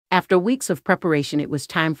After weeks of preparation, it was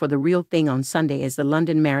time for the real thing on Sunday as the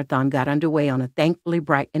London Marathon got underway on a thankfully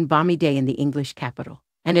bright and balmy day in the English capital.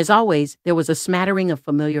 And as always, there was a smattering of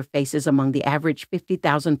familiar faces among the average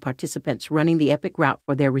 50,000 participants running the epic route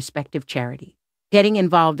for their respective charity. Getting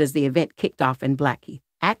involved as the event kicked off in Blackheath,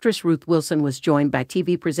 actress Ruth Wilson was joined by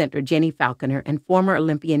TV presenter Jenni Falconer and former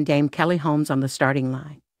Olympian Dame Kelly Holmes on the starting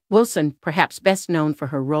line. Wilson, perhaps best known for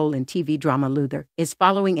her role in TV drama Luther, is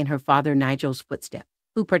following in her father Nigel's footsteps,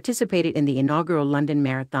 who participated in the inaugural London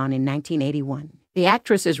Marathon in 1981. The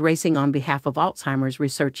actress is racing on behalf of Alzheimer's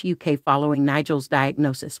Research UK following Nigel's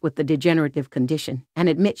diagnosis with the degenerative condition and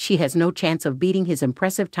admits she has no chance of beating his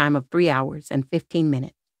impressive time of 3 hours and 15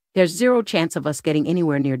 minutes. There's zero chance of us getting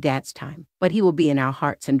anywhere near Dad's time, but he will be in our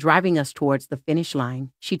hearts and driving us towards the finish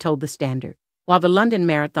line, she told The Standard. While the London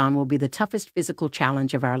Marathon will be the toughest physical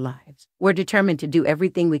challenge of our lives, we're determined to do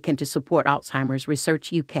everything we can to support Alzheimer's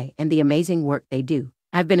Research UK and the amazing work they do.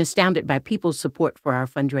 I've been astounded by people's support for our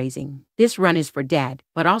fundraising. This run is for Dad,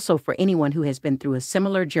 but also for anyone who has been through a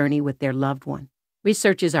similar journey with their loved one.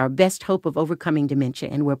 Research is our best hope of overcoming dementia,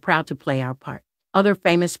 and we're proud to play our part. Other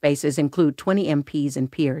famous faces include 20 MPs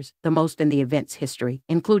and peers, the most in the event's history,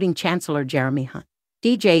 including Chancellor Jeremy Hunt.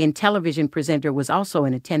 DJ and television presenter was also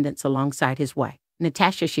in attendance alongside his wife,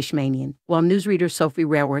 Natasha Shishmanian, while newsreader Sophie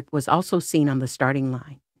Raworth was also seen on the starting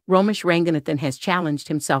line. Romesh Ranganathan has challenged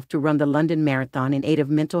himself to run the London Marathon in aid of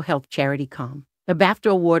mental health charity CALM. The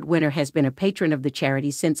BAFTA Award winner has been a patron of the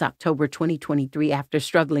charity since October 2023 after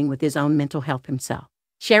struggling with his own mental health himself.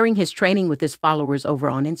 Sharing his training with his followers over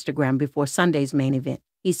on Instagram before Sunday's main event,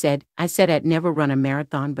 he said, "I said I'd never run a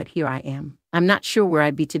marathon, but here I am. I'm not sure where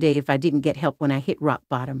I'd be today if I didn't get help when I hit rock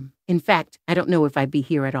bottom. In fact, I don't know if I'd be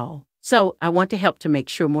here at all. So, I want to help to make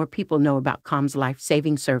sure more people know about CALM's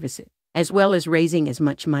life-saving services, as well as raising as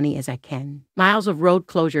much money as I can." Miles of road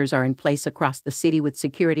closures are in place across the city with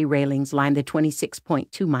security railings line the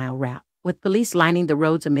 26.2-mile route, with police lining the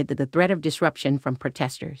roads amid the threat of disruption from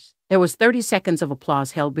protesters. There was 30 seconds of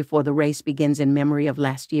applause held before the race begins in memory of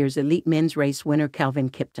last year's elite men's race winner Kelvin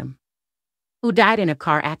Kiptum, who died in a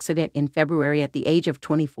car accident in February at the age of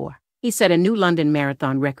 24. He set a new London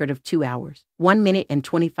Marathon record of 2 hours, 1 minute and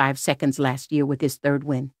 25 seconds last year with his third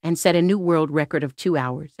win, and set a new world record of 2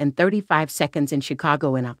 hours and 35 seconds in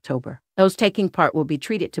Chicago in October. Those taking part will be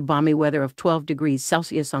treated to balmy weather of 12 degrees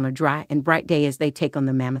Celsius on a dry and bright day as they take on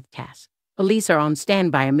the mammoth task. Police are on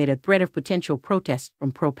standby amid a threat of potential protests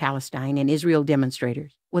from pro-Palestine and Israel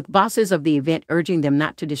demonstrators, with bosses of the event urging them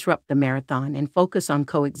not to disrupt the marathon and focus on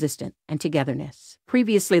coexistence and togetherness.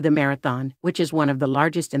 Previously, the marathon, which is one of the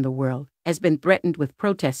largest in the world, has been threatened with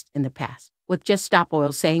protests in the past, with Just Stop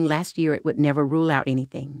Oil saying last year it would never rule out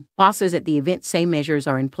anything. Bosses at the event say measures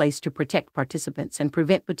are in place to protect participants and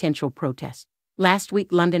prevent potential protests. Last week,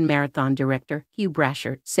 London Marathon director Hugh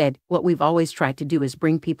Brasher said, "What we've always tried to do is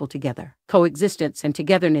bring people together. Coexistence and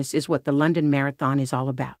togetherness is what the London Marathon is all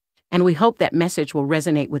about. And we hope that message will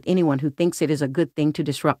resonate with anyone who thinks it is a good thing to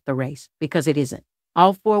disrupt the race, because it isn't."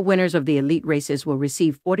 All 4 winners of the elite races will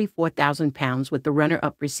receive £44,000, with the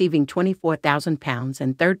runner-up receiving £24,000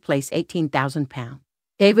 and third place £18,000.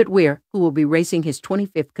 David Weir, who will be racing his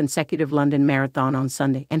 25th consecutive London Marathon on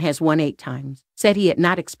Sunday and has won 8 times, said he had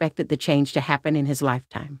not expected the change to happen in his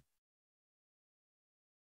lifetime.